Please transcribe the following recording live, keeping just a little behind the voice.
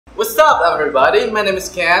What's up, everybody? My name is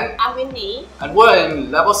Ken. I'm Whitney. And we're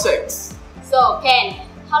in level 6. So, Ken,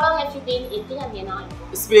 how long have you been in Tiếng Anh Nghe Nói?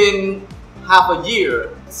 It's been half a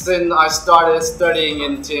year since I started studying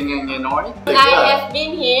in Tiếng Anh Nghe Nói. I have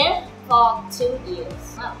been here for 2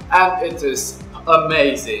 years. Wow. And it is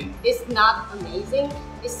amazing. It's not amazing,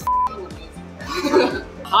 it's amazing.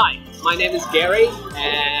 Hi, my name is Gary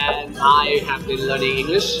and I have been learning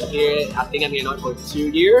English here at Tiếng Anh Nghe Nói for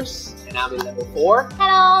 2 years and I'm in level 4.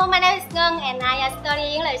 Hello, my name is Ngân and I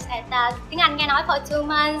study English at Tiếng Anh Nghe Nói for 2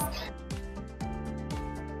 months.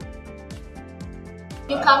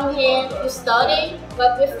 You come here, you study,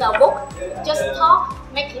 but with the book, just talk,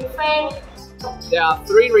 making friends. There are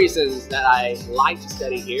 3 reasons that I like to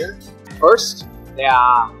study here. First, there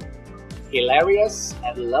are hilarious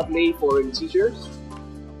and lovely foreign teachers.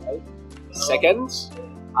 Okay. Second,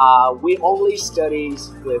 we only study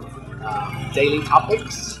with daily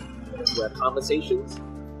topics, with conversations,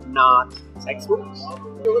 not textbooks.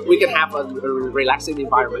 We can have a relaxing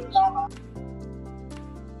environment.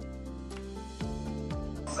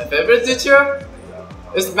 My favorite teacher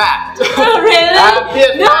is Matt. Really?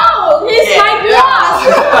 No, he's my class.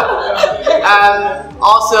 And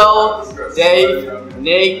also Dave,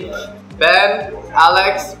 Nick, Ben,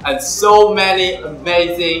 Alex, and so many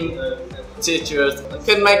amazing teachers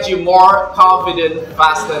can make you more confident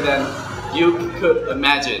faster than you could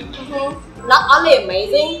imagine. Not only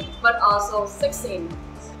amazing, but also sexy.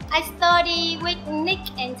 I study with Nick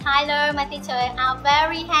and Tyler. My teachers are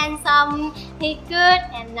very handsome, he's good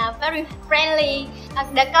and very friendly.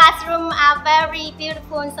 The classroom are very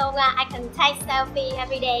beautiful, so I can take selfie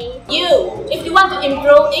every day. If you want to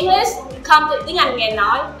improve English, come to Tiếng Anh Nghe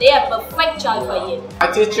Nói. They are perfect choice for you.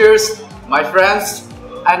 My teachers, my friends,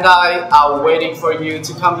 and I are waiting for you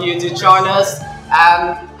to come here to join us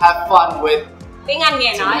and have fun with Tiếng Anh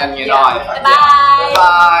Nghe Nói. Tiếng Anh Nghe Nói. Bye bye.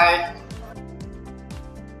 Bye.